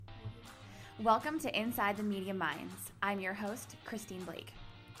Welcome to Inside the Media Minds. I'm your host, Christine Blake.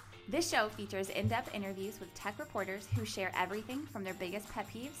 This show features in-depth interviews with tech reporters who share everything from their biggest pet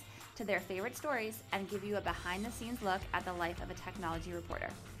peeves to their favorite stories and give you a behind-the-scenes look at the life of a technology reporter.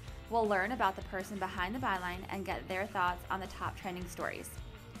 We'll learn about the person behind the byline and get their thoughts on the top trending stories.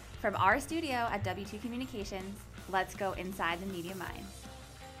 From our studio at W2 Communications, let's go inside the media minds.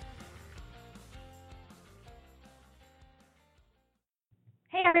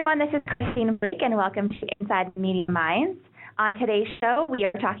 Hey everyone, this is Christine Blake and welcome to Inside the Media Minds. On today's show, we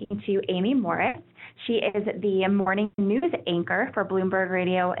are talking to Amy Morris. She is the morning news anchor for Bloomberg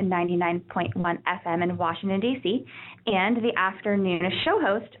Radio 99.1 FM in Washington, D.C., and the afternoon show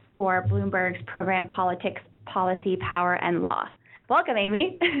host for Bloomberg's program Politics, Policy, Power, and Law. Welcome,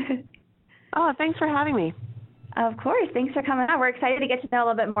 Amy. Oh, thanks for having me. Of course. Thanks for coming on. We're excited to get to know a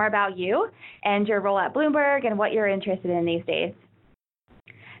little bit more about you and your role at Bloomberg and what you're interested in these days.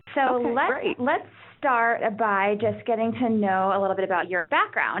 So let's start by just getting to know a little bit about your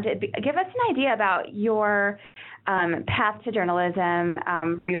background. Give us an idea about your path to journalism.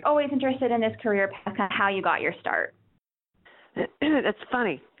 You're always interested in this career path, kind of how you got your start. That's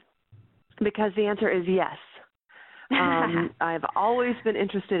funny because the answer is yes. I've always been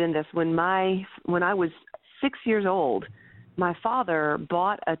interested in this. When I was 6 years old, my father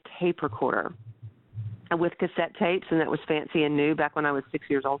bought a tape recorder with cassette tapes, and that was fancy and new back when I was 6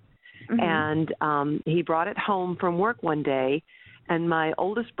 years old. Mm-hmm. And he brought it home from work one day, and my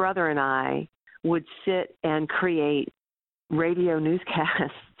oldest brother and I would sit and create radio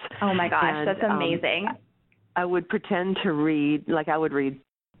newscasts. Oh, my gosh, and, that's amazing. I would pretend to read, like I would read,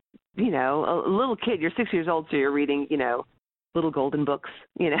 a little kid. You're 6 years old, so you're reading, little golden books,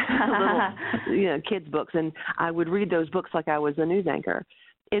 little, kids' books. And I would read those books like I was a news anchor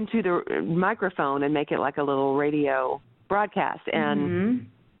into the microphone and make it like a little radio broadcast. And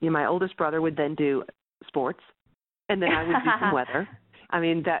my oldest brother would then do sports, and then I would do some weather.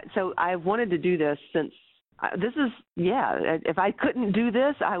 So I've wanted to do this since if I couldn't do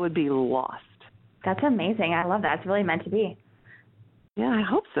this, I would be lost. That's amazing. I love that. It's really meant to be. Yeah, I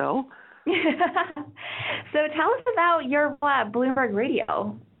hope so. So tell us about your role at Bloomberg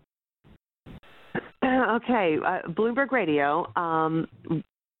Radio. Okay, Bloomberg Radio.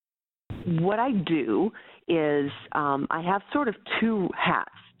 What I do is I have sort of two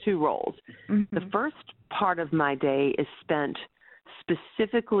roles. Mm-hmm. The first part of my day is spent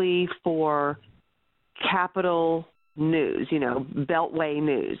specifically for Capitol news, Beltway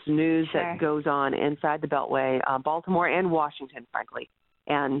news sure. that goes on inside the Beltway, Baltimore and Washington, frankly.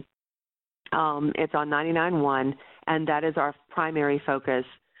 And it's on 99.1, and that is our primary focus.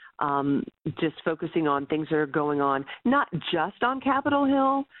 Just focusing on things that are going on, not just on Capitol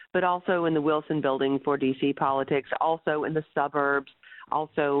Hill, but also in the Wilson Building for D.C. politics, also in the suburbs,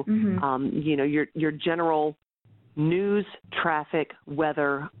 also, your general news, traffic,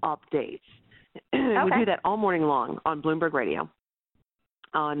 weather updates. Okay. We do that all morning long on Bloomberg Radio,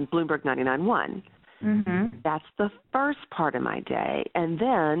 on Bloomberg 99.1. Mm-hmm. That's the first part of my day. And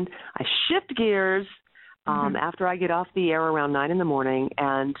then I shift gears after I get off the air around 9 in the morning,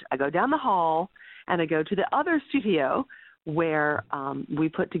 and I go down the hall and I go to the other studio where we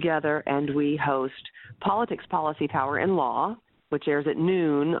put together and we host Politics, Policy, Power, and Law, which airs at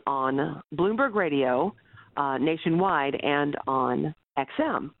noon on Bloomberg Radio nationwide and on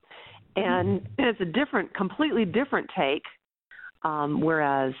XM. And it's a completely different take,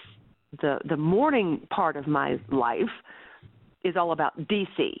 whereas the morning part of my life is all about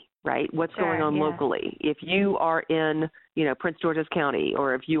D.C., right? What's going on locally. If you are in, Prince George's County,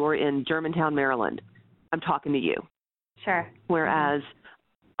 or if you are in Germantown, Maryland, I'm talking to you. Sure. Whereas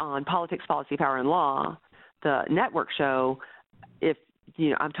on Politics, Policy, Power, and Law, the network show,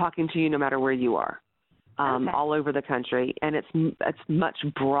 I'm talking to you no matter where you are, all over the country, and it's much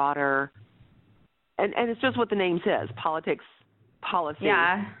broader, and it's just what the name says: politics, policy,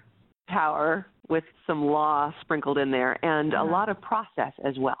 power, with some law sprinkled in there, and a lot of process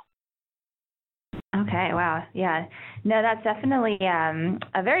as well. Okay, wow, yeah. No, that's definitely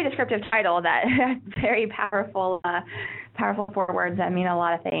a very descriptive title, that very powerful 4 words that mean a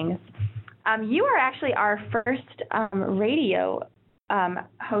lot of things. You are actually our first radio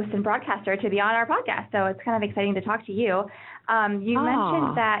host and broadcaster to be on our podcast, so it's kind of exciting to talk to you. You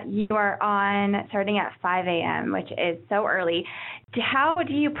mentioned that you are on starting at 5 a.m., which is so early. How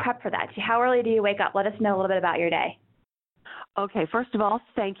do you prep for that? How early do you wake up? Let us know a little bit about your day. Okay, first of all,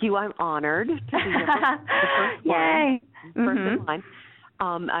 thank you. I'm honored to be the first one. Yay! First in line.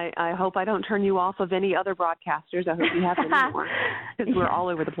 I hope I don't turn you off of any other broadcasters. I hope you have any more, because we're all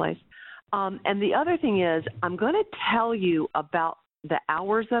over the place. And the other thing is, I'm going to tell you about the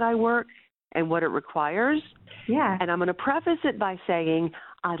hours that I work and what it requires. Yeah. And I'm going to preface it by saying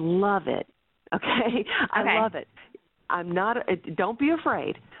I love it. Okay? I love it. I'm not – don't be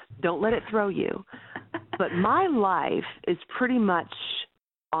afraid. Don't let it throw you. But my life is pretty much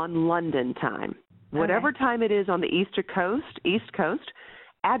on London time. Whatever time it is on the East Coast,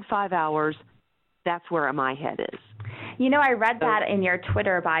 add 5 hours, that's where my head is. You know, I read that in your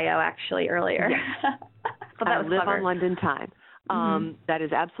Twitter bio actually earlier. Yes. I live on London time. That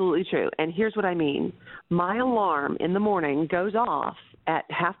is absolutely true. And here's what I mean. My alarm in the morning goes off at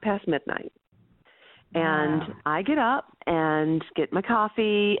midnight. And I get up and get my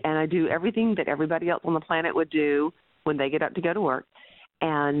coffee, and I do everything that everybody else on the planet would do when they get up to go to work.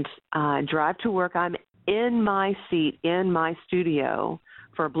 And drive to work. I'm in my seat in my studio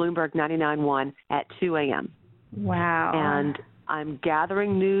for Bloomberg 99.1 at 2 a.m. Wow. And I'm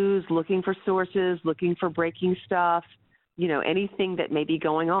gathering news, looking for sources, looking for breaking stuff, anything that may be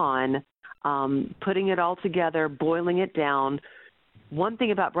going on, putting it all together, boiling it down. One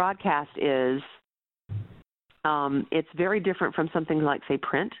thing about broadcast is it's very different from something like, say,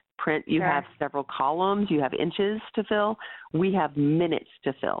 print. Print, you have several columns, you have inches to fill. We have minutes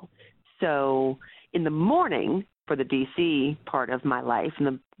to fill. So in the morning, for the DC part of my life, in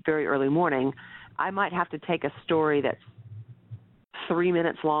the very early morning, I might have to take a story that's 3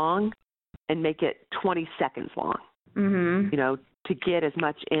 minutes long and make it 20 seconds long, to get as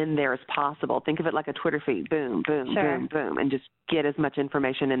much in there as possible. Think of it like a Twitter feed, boom, boom, boom, boom, and just get as much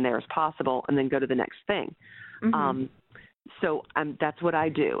information in there as possible and then go to the next thing. So that's what I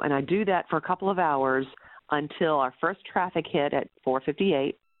do. And I do that for a couple of hours until our first traffic hit at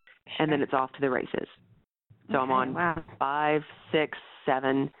 4:58, and then it's off to the races. So I'm on 5, 6,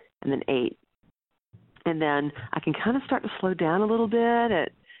 7, and then 8. And then I can kind of start to slow down a little bit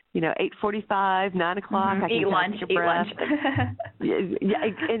at, 8:45, 9 o'clock. I can eat lunch. Yeah,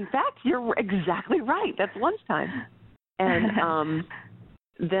 in fact, you're exactly right. That's lunchtime. And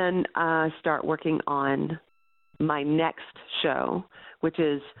then I start working on my next show, which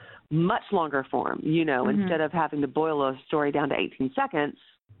is much longer form. Instead of having to boil a story down to 18 seconds,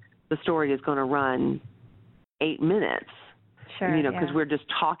 the story is going to run 8 minutes. Because we're just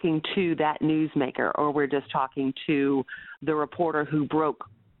talking to that newsmaker, or we're just talking to the reporter who broke,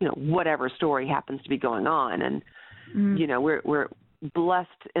 whatever story happens to be going on. And, we're blessed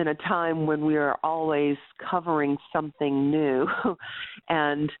in a time when we are always covering something new.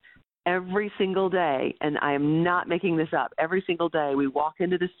 And every single day, and I am not making this up, every single day we walk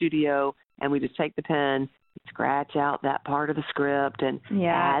into the studio and we just take the pen, scratch out that part of the script and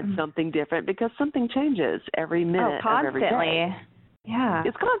add something different, because something changes every minute of every day. Yeah.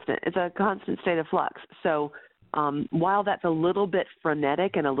 It's constant. It's a constant state of flux. So while that's a little bit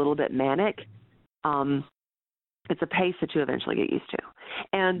frenetic and a little bit manic, it's a pace that you eventually get used to.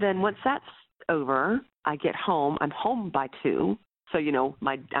 And then once that's over, I get home. I'm home by 2. So,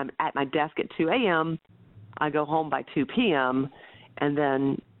 I'm at my desk at 2 a.m. I go home by 2 p.m., and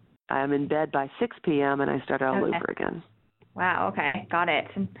then I'm in bed by 6 p.m., and I start all over again. Wow, okay, got it.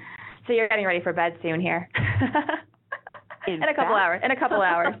 So you're getting ready for bed soon here. In a couple hours. In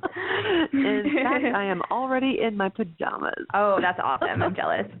fact, I am already in my pajamas. Oh, that's awesome. I'm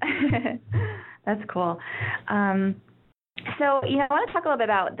jealous. That's cool. So, I want to talk a little bit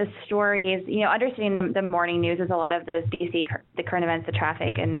about the stories. Understanding the morning news is a lot of the DC, the current events, the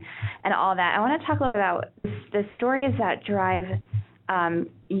traffic, and all that. I want to talk a little bit about the stories that drive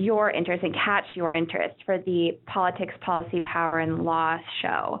your interest and catch your interest for the Politics, Policy, Power, and Law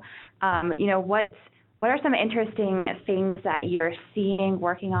show. What are some interesting things that you're seeing,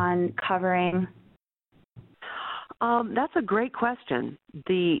 working on, covering? That's a great question.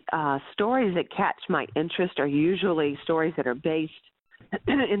 The stories that catch my interest are usually stories that are based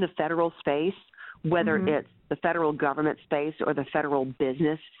in the federal space, whether it's the federal government space or the federal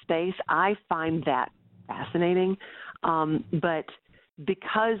business space. I find that fascinating. But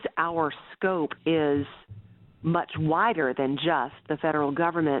because our scope is much wider than just the federal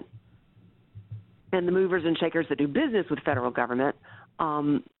government and the movers and shakers that do business with federal government,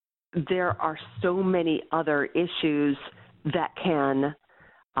 there are so many other issues that can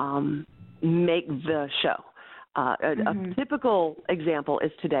make the show. A typical example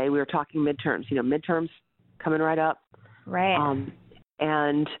is today we were talking midterms. Midterms coming right up. Right.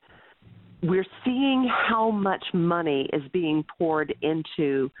 And we're seeing how much money is being poured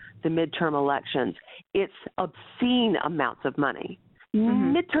into the midterm elections. It's obscene amounts of money.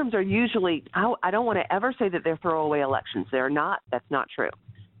 Midterms are usually, I don't want to ever say that they're throwaway elections. They're not. That's not true.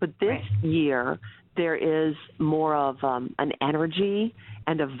 But this year, there is more of an energy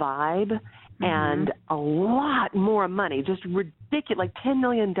and a vibe and a lot more money, just ridiculous, like $10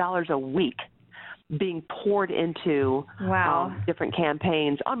 million a week being poured into different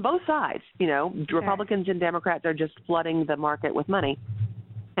campaigns on both sides. You know, Republicans and Democrats are just flooding the market with money.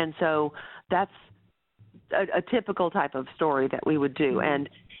 And so that's a typical type of story that we would do. And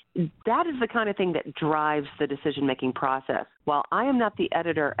that is the kind of thing that drives the decision-making process. While I am not the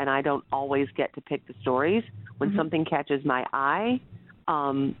editor and I don't always get to pick the stories, when something catches my eye,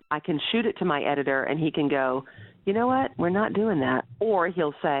 I can shoot it to my editor and he can go, you know what, we're not doing that. Or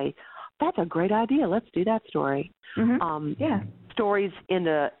he'll say, that's a great idea, let's do that story. Stories in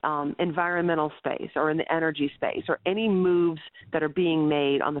the environmental space or in the energy space or any moves that are being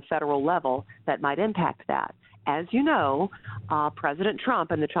made on the federal level that might impact that. As you know, President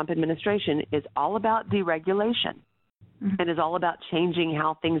Trump and the Trump administration is all about deregulation and is all about changing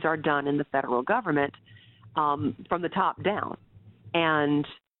how things are done in the federal government from the top down. And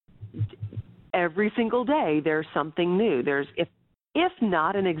every single day there's something new. There's, if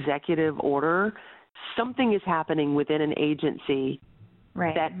not an executive order, something is happening within an agency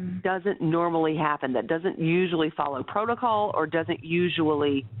that doesn't normally happen, that doesn't usually follow protocol or doesn't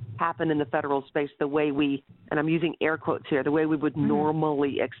usually happen in the federal space the way we, and I'm using air quotes here, the way we would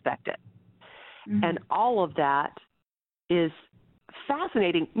normally expect it. And all of that is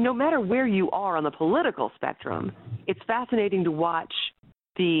fascinating. No matter where you are on the political spectrum, it's fascinating to watch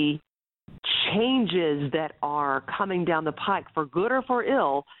the changes that are coming down the pike for good or for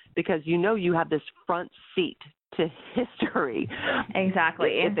ill, because you know you have this front seat to history.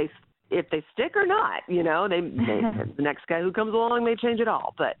 Exactly. If they stick or not, you know, they the next guy who comes along may change it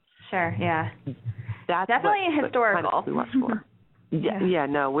all. But that's definitely historical. What we watch for.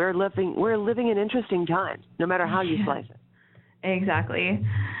 No, we're living in interesting times, no matter how you slice it. Exactly.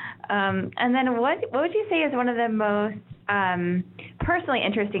 And then what would you say is one of the most personally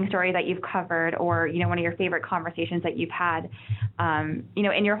interesting story that you've covered, or, you know, one of your favorite conversations that you've had, you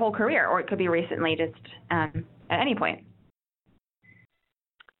know, in your whole career, or it could be recently, just at any point?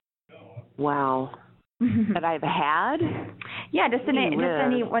 Wow. That I've had? Yeah, just any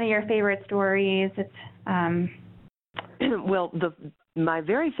one of your favorite stories. It's well, my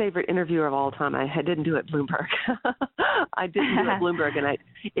very favorite interviewer of all time, I didn't do at Bloomberg. I didn't do it at Bloomberg, and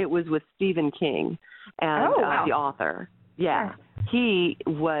it was with Stephen King, and the author. Yeah, sure. He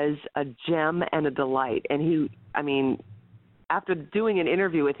was a gem and a delight, and after doing an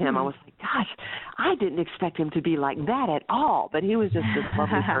interview with him, I was like, gosh, I didn't expect him to be like that at all, but he was just this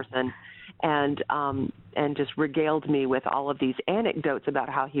lovely person, and just regaled me with all of these anecdotes about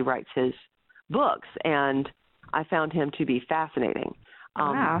how he writes his books, and I found him to be fascinating.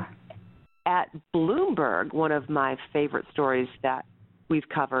 At Bloomberg, one of my favorite stories that we've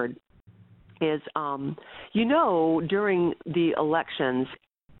covered is, you know, during the elections,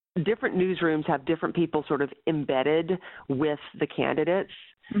 different newsrooms have different people sort of embedded with the candidates.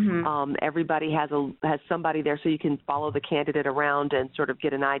 Everybody has somebody there so you can follow the candidate around and sort of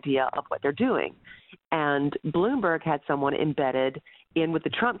get an idea of what they're doing. And Bloomberg had someone embedded in with the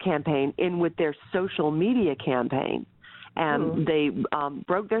Trump campaign, in with their social media campaign. And they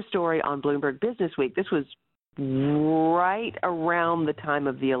broke their story on Bloomberg Business Week. This was right around the time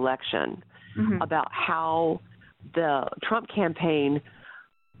of the election, about how the Trump campaign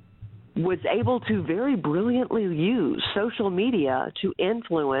was able to very brilliantly use social media to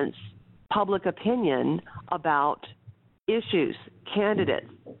influence public opinion about issues, candidates,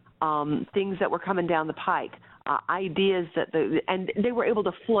 things that were coming down the pike, ideas and they were able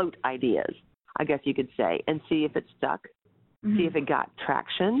to float ideas, I guess you could say, and see if it stuck, see if it got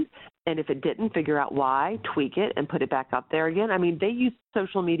traction, and if it didn't, figure out why, tweak it, and put it back up there again. I mean, they used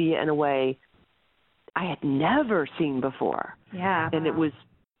social media in a way I had never seen before. Yeah. And it was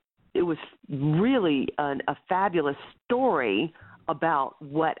really a fabulous story about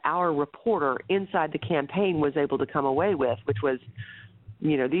what our reporter inside the campaign was able to come away with, which was,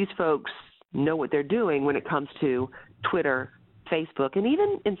 you know, these folks know what they're doing when it comes to Twitter, Facebook, and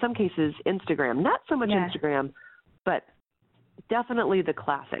even in some cases Instagram. Not so much Instagram, but definitely the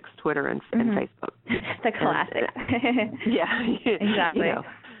classics, Twitter and Facebook. The classics. Exactly. You know,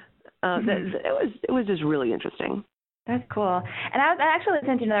 it was just really interesting. That's cool. And I actually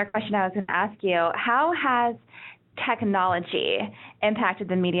listened to another question I was going to ask you. How has technology impacted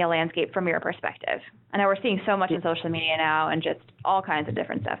the media landscape from your perspective? I know we're seeing so much in social media now and just all kinds of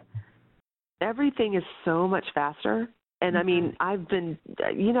different stuff. Everything is so much faster. And I mean, I've been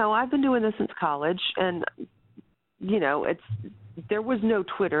doing this since college, and you know, there was no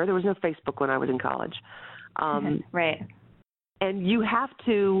Twitter, there was no Facebook when I was in college. Right. And you have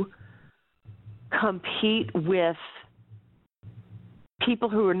to compete with people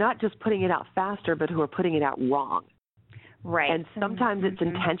who are not just putting it out faster, but who are putting it out wrong. Right. And sometimes it's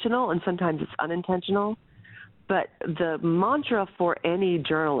intentional and sometimes it's unintentional. But the mantra for any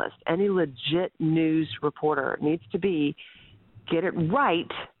journalist, any legit news reporter needs to be get it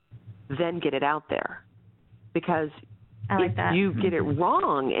right, then get it out there. Because if you get it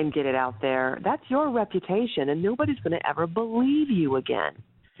wrong and get it out there, that's your reputation, and nobody's going to ever believe you again.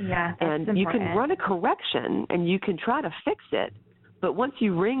 Yeah, that's and important. You can run a correction, and you can try to fix it, but once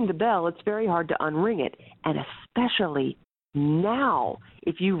you ring the bell, it's very hard to unring it, and especially now,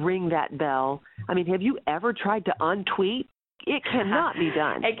 if you ring that bell, I mean, have you ever tried to untweet? It cannot be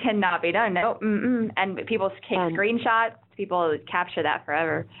done. It cannot be done. No. And people take screenshots. People capture that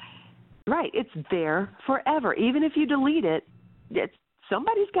forever. Right. It's there forever. Even if you delete it,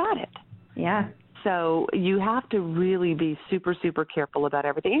 somebody's got it. Yeah. So you have to really be super, super careful about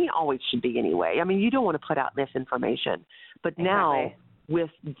everything. And you always should be anyway. I mean, you don't want to put out misinformation. But now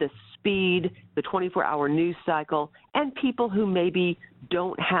with the speed, the 24-hour news cycle, and people who maybe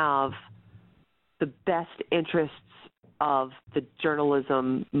don't have the best interests of the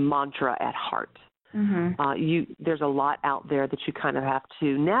journalism mantra at heart. There's a lot out there that you kind of have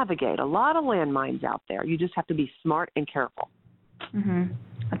to navigate, a lot of landmines out there. You just have to be smart and careful.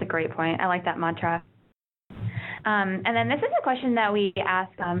 That's a great point. I like that mantra. And then this is a question that we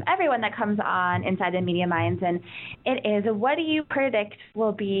ask everyone that comes on Inside the Media Minds, and it is, what do you predict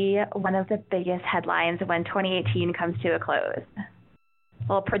will be one of the biggest headlines when 2018 comes to a close?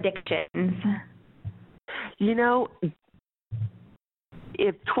 Little predictions. You know,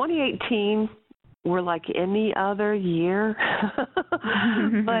 if 2018 were like any other year,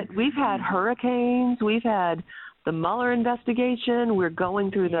 but we've had hurricanes, we've had the Mueller investigation, we're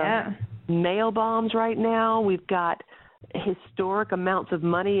going through the mail bombs right now, we've got historic amounts of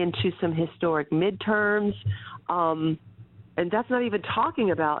money into some historic midterms, and that's not even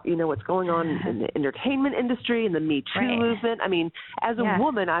talking about, what's going on in the entertainment industry and the Me Too movement. I mean, as a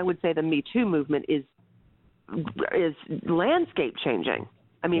woman, I would say the Me Too movement is landscape changing.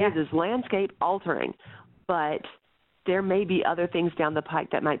 I mean, it is landscape altering, but there may be other things down the pike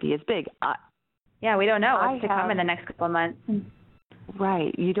that might be as big. We don't know what's to come in the next couple of months.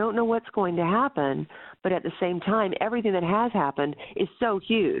 Right. You don't know what's going to happen, but at the same time, everything that has happened is so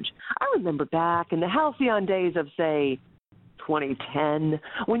huge. I remember back in the halcyon days of, say, 2010,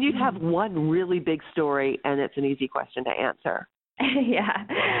 when you'd have one really big story and it's an easy question to answer.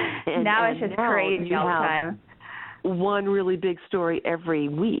 Now it's just crazy all the time. One really big story every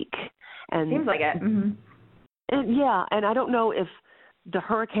week. And seems like it. And I don't know if the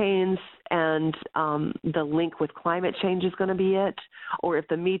hurricanes and the link with climate change is going to be it, or if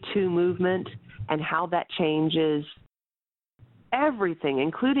the Me Too movement and how that changes everything,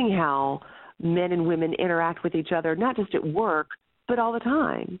 including how men and women interact with each other, not just at work, but all the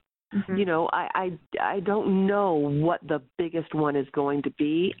time. I don't know what the biggest one is going to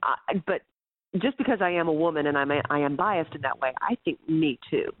be, but just because I am a woman and I am biased in that way, I think Me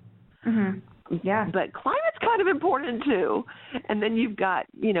Too. But climate's kind of important too. And then you've got,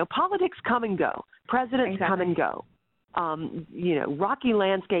 politics come and go. Presidents come and go. Rocky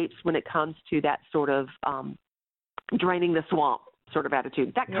landscapes when it comes to that sort of draining the swamp sort of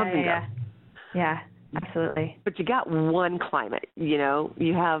attitude. That comes and goes. Yeah, absolutely. But you got one climate,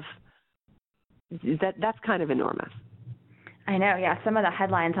 you have that's kind of enormous. I know, some of the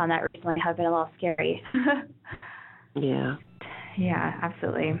headlines on that recently have been a little scary. Yeah,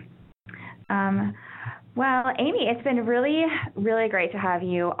 absolutely. Well, Amy, it's been really, really great to have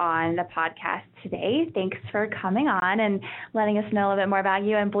you on the podcast today. Thanks for coming on and letting us know a little bit more about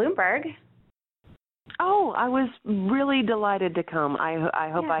you and Bloomberg. Oh, I was really delighted to come. I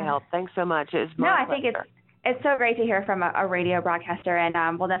hope I helped. Thanks so much. It's my pleasure. I think it's so great to hear from a radio broadcaster,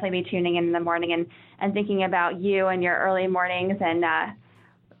 and we'll definitely be tuning in the morning and thinking about you and your early mornings and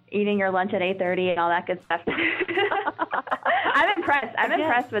eating your lunch at 8:30 and all that good stuff. I'm impressed. I'm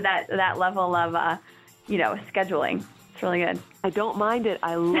impressed with that level of scheduling. It's really good. I don't mind it.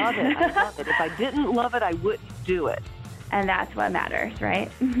 I love it. If I didn't love it, I wouldn't do it. And that's what matters, right?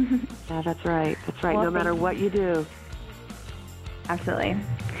 Yeah, that's right. That's right. Well, no matter what you do. Absolutely.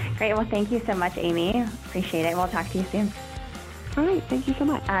 Great. Well, thank you so much, Amy. Appreciate it. We'll talk to you soon. All right. Thank you so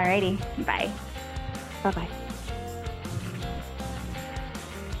much. All righty. Bye. Bye-bye.